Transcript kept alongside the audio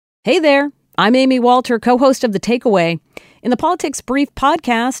Hey there, I'm Amy Walter, co-host of The Takeaway. In the Politics Brief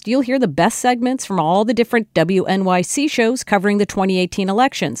podcast, you'll hear the best segments from all the different WNYC shows covering the 2018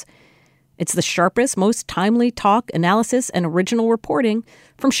 elections. It's the sharpest, most timely talk, analysis, and original reporting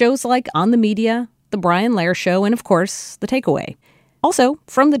from shows like On the Media, The Brian Lehrer Show, and of course, The Takeaway. Also,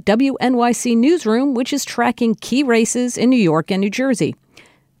 from the WNYC newsroom, which is tracking key races in New York and New Jersey.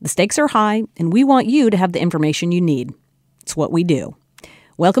 The stakes are high, and we want you to have the information you need. It's what we do.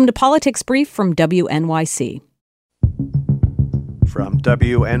 Welcome to Politics Brief from WNYC. From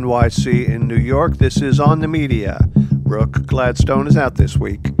WNYC in New York, this is On the Media. Brooke Gladstone is out this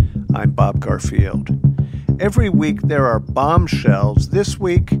week. I'm Bob Garfield. Every week there are bombshells. This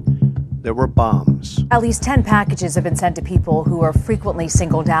week, there were bombs. At least 10 packages have been sent to people who are frequently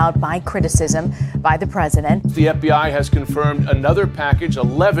singled out by criticism by the president. The FBI has confirmed another package,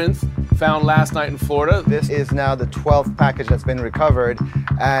 11th, found last night in Florida. This is now the 12th package that's been recovered,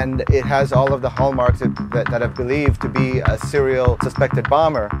 and it has all of the hallmarks that are believed to be a serial suspected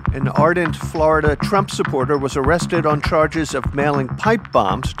bomber. An ardent Florida Trump supporter was arrested on charges of mailing pipe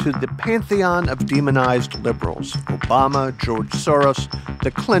bombs to the pantheon of demonized liberals. Obama, George Soros,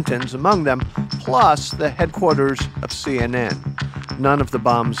 the Clintons among them, plus the headquarters of CNN. None of the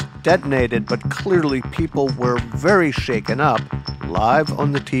bombs detonated, but clearly people were very shaken up live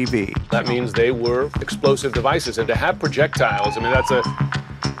on the TV. That means they were explosive devices. And to have projectiles, I mean,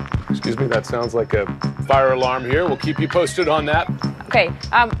 that sounds like a fire alarm here. We'll keep you posted on that. Okay,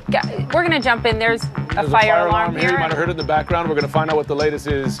 we're going to jump in. There's a fire alarm here. You might have heard it in the background. We're going to find out what the latest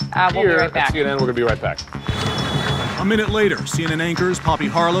is we'll here be right back. at CNN. We're going to be right back. A minute later, CNN anchors Poppy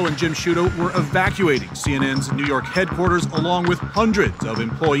Harlow and Jim Sciutto were evacuating CNN's New York headquarters along with hundreds of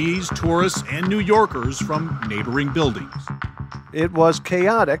employees, tourists, and New Yorkers from neighboring buildings. It was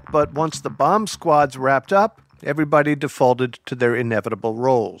chaotic, but once the bomb squads wrapped up, everybody defaulted to their inevitable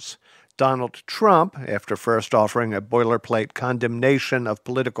roles. Donald Trump, after first offering a boilerplate condemnation of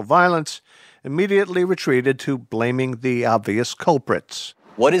political violence, immediately retreated to blaming the obvious culprits.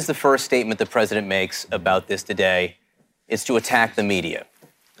 What is the first statement the president makes about this today? It's to attack the media.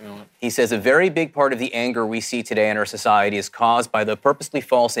 He says a very big part of the anger we see today in our society is caused by the purposely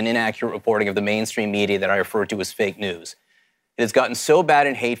false and inaccurate reporting of the mainstream media that I refer to as fake news. It has gotten so bad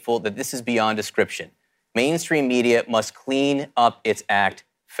and hateful that this is beyond description. Mainstream media must clean up its act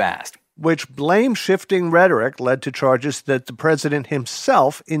fast. Which blame-shifting rhetoric led to charges that the president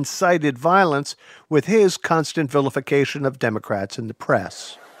himself incited violence with his constant vilification of Democrats in the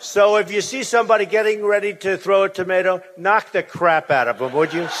press. So if you see somebody getting ready to throw a tomato, knock the crap out of them,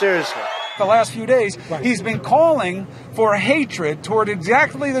 would you? Seriously. The last few days, he's been calling for hatred toward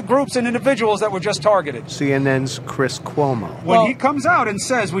exactly the groups and individuals that were just targeted. CNN's Chris Cuomo. When he comes out and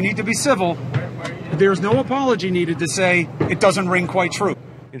says we need to be civil, there's no apology needed to say it doesn't ring quite true.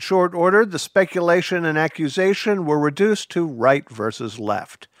 In short order, the speculation and accusation were reduced to right versus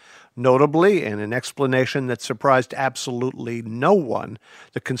left. Notably, in an explanation that surprised absolutely no one,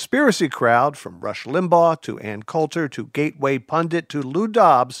 the conspiracy crowd, from Rush Limbaugh to Ann Coulter to Gateway pundit to Lou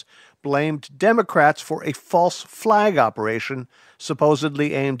Dobbs, blamed Democrats for a false flag operation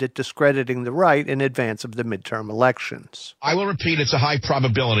supposedly aimed at discrediting the right in advance of the midterm elections. I will repeat, it's a high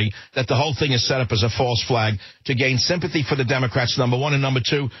probability that the whole thing is set up as a false flag to gain sympathy for the Democrats, number one, and number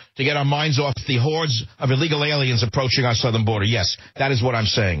two, to get our minds off the hordes of illegal aliens approaching our southern border. Yes, that is what I'm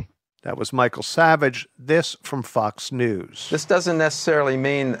saying. That was Michael Savage, this from Fox News. This doesn't necessarily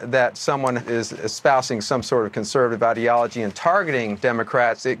mean that someone is espousing some sort of conservative ideology and targeting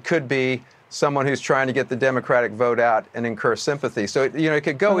Democrats. It could be someone who's trying to get the Democratic vote out and incur sympathy. So, it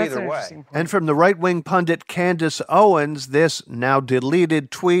could go either way. And from the right-wing pundit Candace Owens, this now deleted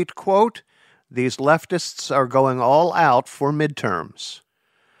tweet, quote, "These leftists are going all out for midterms."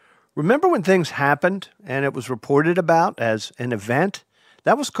 Remember when things happened and it was reported about as an event?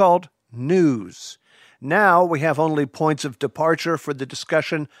 That was called news. Now we have only points of departure for the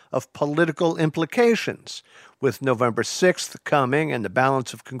discussion of political implications. With November 6th coming and the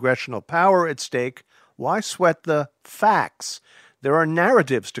balance of congressional power at stake, why sweat the facts? There are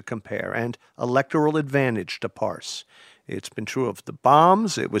narratives to compare and electoral advantage to parse. It's been true of the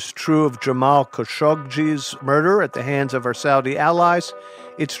bombs. It was true of Jamal Khashoggi's murder at the hands of our Saudi allies.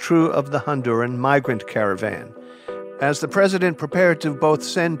 It's true of the Honduran migrant caravan. As the president prepared to both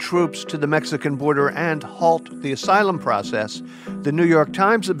send troops to the Mexican border and halt the asylum process, the New York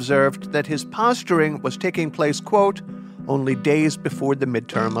Times observed that his posturing was taking place, quote, only days before the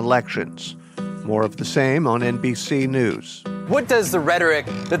midterm elections. More of the same on NBC News. What does the rhetoric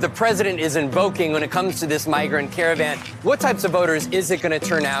that the president is invoking when it comes to this migrant caravan, what types of voters is it going to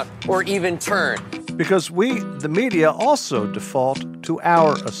turn out or even turn? Because we, the media, also default to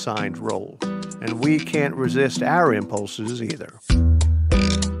our assigned role, and we can't resist our impulses either.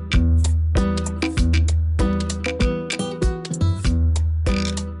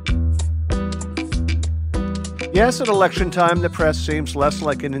 Yes, at election time, the press seems less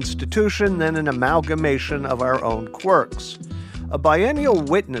like an institution than an amalgamation of our own quirks. A biennial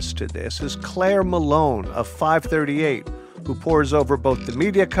witness to this is Claire Malone of 538, who pores over both the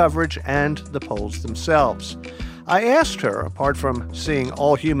media coverage and the polls themselves. I asked her, apart from seeing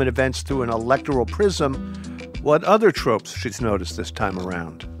all human events through an electoral prism, what other tropes she's noticed this time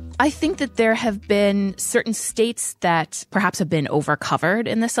around. I think that there have been certain states that perhaps have been overcovered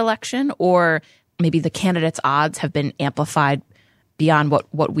in this election, or maybe the candidates' odds have been amplified beyond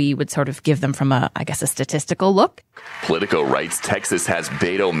what we would sort of give them from a statistical look. Politico writes Texas has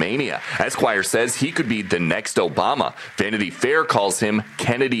Beto mania. Esquire says he could be the next Obama. Vanity Fair calls him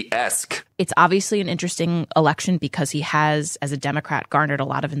Kennedy-esque. It's obviously an interesting election because he has, as a Democrat, garnered a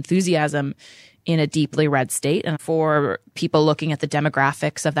lot of enthusiasm in a deeply red state. And for people looking at the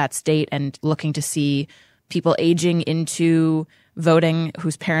demographics of that state and looking to see people aging into voting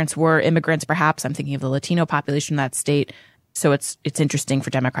whose parents were immigrants, perhaps. I'm thinking of the Latino population in that state. So it's interesting for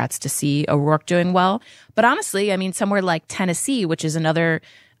Democrats to see O'Rourke doing well. But honestly, I mean, somewhere like Tennessee, which is another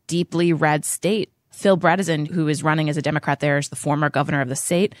deeply red state, Phil Bredesen, who is running as a Democrat there, is the former governor of the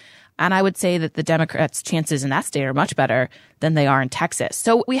state. And I would say that the Democrats' chances in that state are much better than they are in Texas.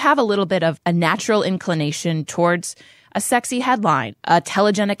 So we have a little bit of a natural inclination towards a sexy headline, a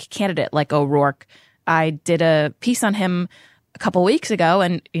telegenic candidate like O'Rourke. I did a piece on him a couple weeks ago,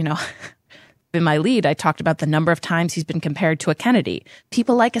 and, you know, in my lead, I talked about the number of times he's been compared to a Kennedy.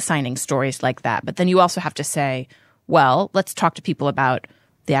 People like assigning stories like that. But then you also have to say, well, let's talk to people about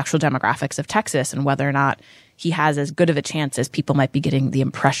the actual demographics of Texas and whether or not he has as good of a chance as people might be getting the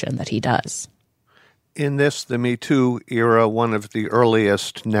impression that he does. In this, the Me Too era, one of the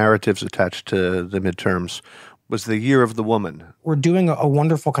earliest narratives attached to the midterms was the Year of the Woman. We're doing a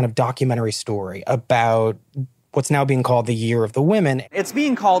wonderful kind of documentary story about what's now being called the Year of the Women. It's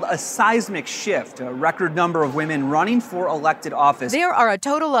being called a seismic shift, a record number of women running for elected office. There are a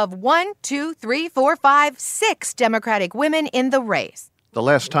total of 6 Democratic women in the race. The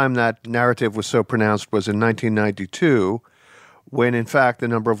last time that narrative was so pronounced was in 1992, when, in fact, the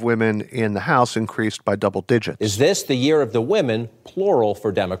number of women in the House increased by double digits. Is this the Year of the Women, plural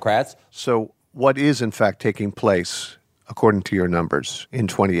for Democrats? So what is, in fact, taking place, according to your numbers, in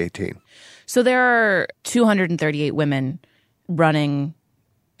 2018? So there are 238 women running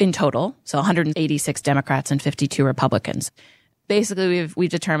in total, so 186 Democrats and 52 Republicans. Basically, we've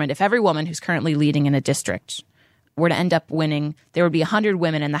determined if every woman who's currently leading in a district were to end up winning, there would be 100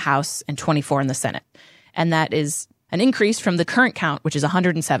 women in the House and 24 in the Senate. And that is an increase from the current count, which is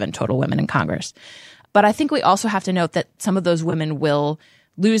 107 total women in Congress. But I think we also have to note that some of those women will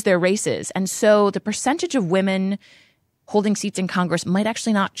lose their races. And so the percentage of women holding seats in Congress might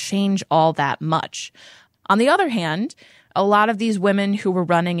actually not change all that much. On the other hand, a lot of these women who were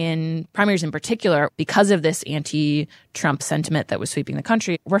running in primaries in particular, because of this anti-Trump sentiment that was sweeping the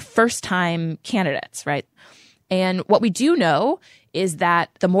country, were first-time candidates, right? And what we do know is that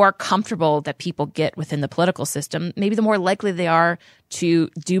the more comfortable that people get within the political system, maybe the more likely they are to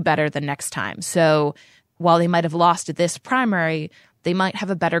do better the next time. So while they might have lost at this primary, they might have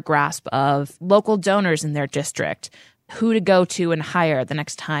a better grasp of local donors in their district, who to go to and hire the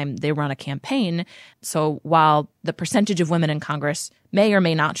next time they run a campaign. So while the percentage of women in Congress may or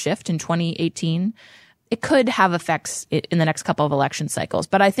may not shift in 2018, it could have effects in the next couple of election cycles.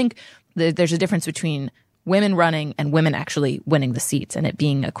 But I think there's a difference between women running and women actually winning the seats and it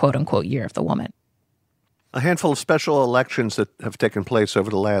being a quote-unquote Year of the Woman. A handful of special elections that have taken place over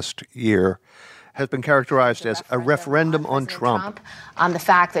the last year has been characterized as a referendum on Trump. On the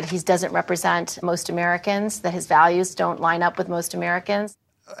fact that he doesn't represent most Americans, that his values don't line up with most Americans.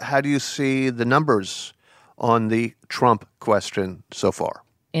 How do you see the numbers on the Trump question so far?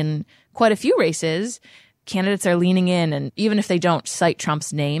 In quite a few races, candidates are leaning in, and even if they don't cite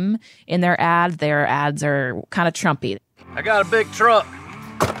Trump's name in their ads are kind of Trumpy. I got a big truck,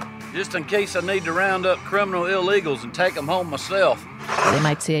 just in case I need to round up criminal illegals and take them home myself. They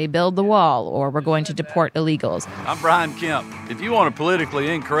might say, build the wall, or we're going to deport illegals. I'm Brian Kemp. If you want a politically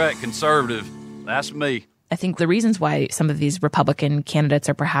incorrect conservative, that's me. I think the reasons why some of these Republican candidates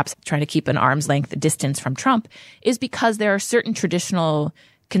are perhaps trying to keep an arm's length distance from Trump is because there are certain traditional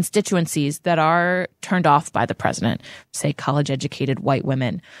constituencies that are turned off by the president, say college-educated white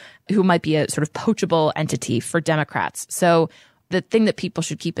women, who might be a sort of poachable entity for Democrats. So the thing that people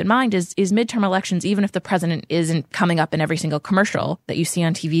should keep in mind is midterm elections, even if the president isn't coming up in every single commercial that you see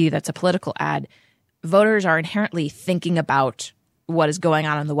on TV that's a political ad, voters are inherently thinking about what is going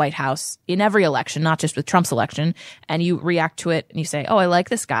on in the White House in every election, not just with Trump's election, and you react to it and you say, oh, I like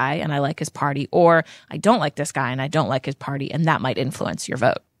this guy and I like his party, or I don't like this guy and I don't like his party, and that might influence your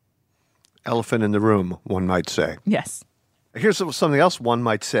vote. Elephant in the room, one might say. Yes. Here's something else one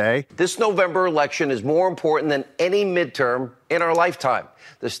might say. This November election is more important than any midterm in our lifetime.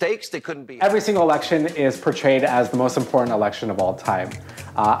 The stakes, they couldn't be. Every single election is portrayed as the most important election of all time.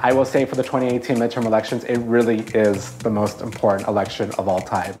 I will say for the 2018 midterm elections, it really is the most important election of all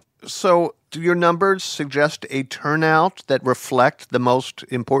time. So do your numbers suggest a turnout that reflect the most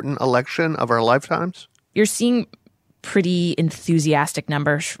important election of our lifetimes? You're seeing pretty enthusiastic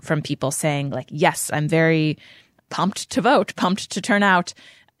numbers from people saying, like, yes, I'm very pumped to vote, pumped to turn out.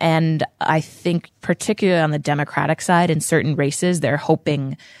 And I think particularly on the Democratic side, in certain races, they're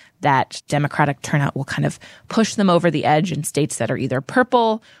hoping that Democratic turnout will kind of push them over the edge in states that are either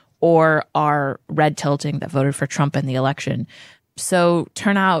purple or are red tilting that voted for Trump in the election. So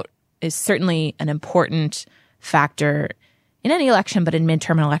turnout is certainly an important factor in any election, but in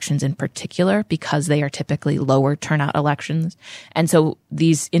midterm elections in particular, because they are typically lower turnout elections. And so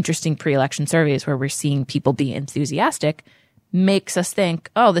these interesting pre-election surveys where we're seeing people be enthusiastic makes us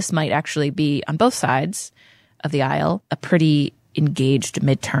think, oh, this might actually be, on both sides of the aisle, a pretty engaged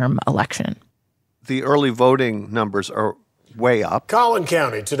midterm election. The early voting numbers are way up. Collin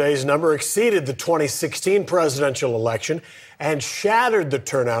County, today's number exceeded the 2016 presidential election and shattered the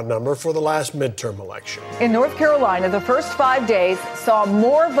turnout number for the last midterm election. In North Carolina, the first 5 days saw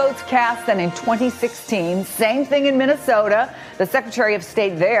more votes cast than in 2016. Same thing in Minnesota. The Secretary of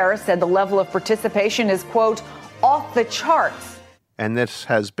State there said the level of participation is, quote, off the charts. And this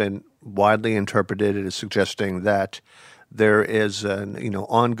has been widely interpreted as suggesting that there is an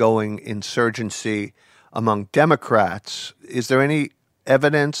ongoing insurgency among Democrats. Is there any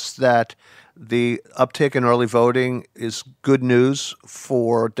evidence that the uptick in early voting is good news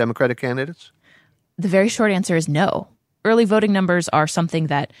for Democratic candidates? The very short answer is no. Early voting numbers are something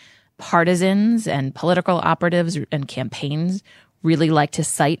that partisans and political operatives and campaigns really like to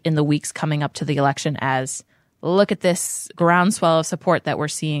cite in the weeks coming up to the election as, look at this groundswell of support that we're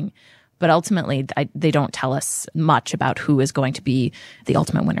seeing. But ultimately, they don't tell us much about who is going to be the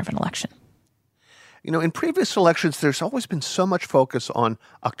ultimate winner of an election. You know, in previous elections, there's always been so much focus on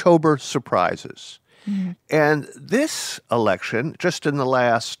October surprises. Mm-hmm. And this election, just in the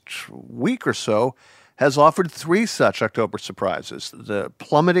last week or so, has offered 3 such October surprises. The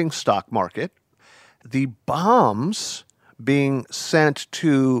plummeting stock market, the bombs being sent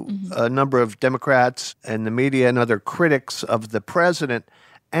to a number of Democrats and the media and other critics of the president,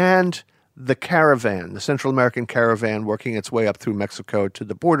 and the caravan, the Central American caravan working its way up through Mexico to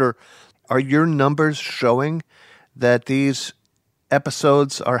the border. Are your numbers showing that these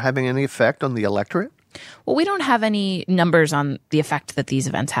episodes are having any effect on the electorate? Well, we don't have any numbers on the effect that these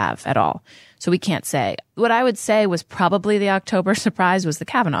events have at all. So we can't say. What I would say was probably the October surprise was the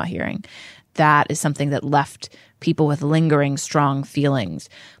Kavanaugh hearing. That is something that left people with lingering, strong feelings.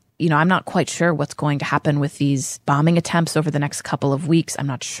 You know, I'm not quite sure what's going to happen with these bombing attempts over the next couple of weeks. I'm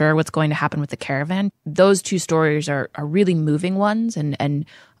not sure what's going to happen with the caravan. Those 2 stories are really moving ones, and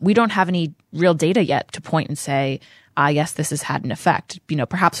we don't have any real data yet to point and say, yes, this has had an effect. You know,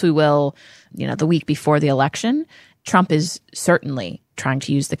 perhaps we will, the week before the election. Trump is certainly trying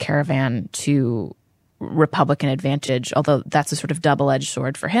to use the caravan to Republican advantage, although that's a sort of double-edged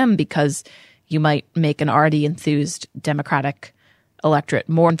sword for him because you might make an already enthused Democratic electorate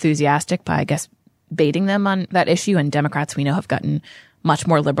more enthusiastic by, I guess, baiting them on that issue. And Democrats, we know, have gotten much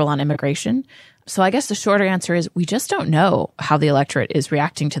more liberal on immigration. So I guess the shorter answer is we just don't know how the electorate is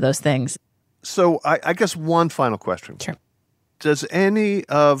reacting to those things. So I guess one final question. Sure. Does any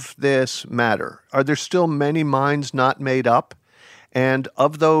of this matter? Are there still many minds not made up? And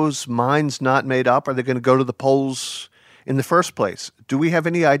of those minds not made up, are they going to go to the polls in the first place? Do we have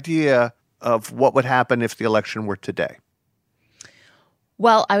any idea of what would happen if the election were today?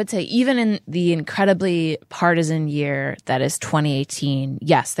 Well, I would say even in the incredibly partisan year that is 2018,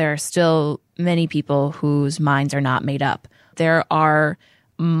 yes, there are still many people whose minds are not made up. There are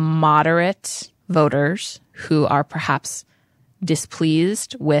moderate voters who are perhaps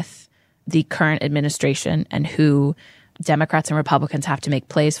displeased with the current administration and who Democrats and Republicans have to make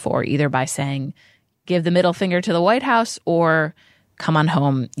plays for, either by saying, give the middle finger to the White House or come on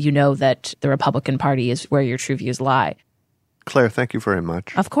home. You know that the Republican Party is where your true views lie. Claire, thank you very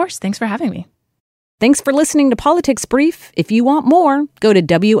much. Of course. Thanks for having me. Thanks for listening to Politics Brief. If you want more, go to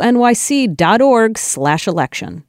wnyc.org/election.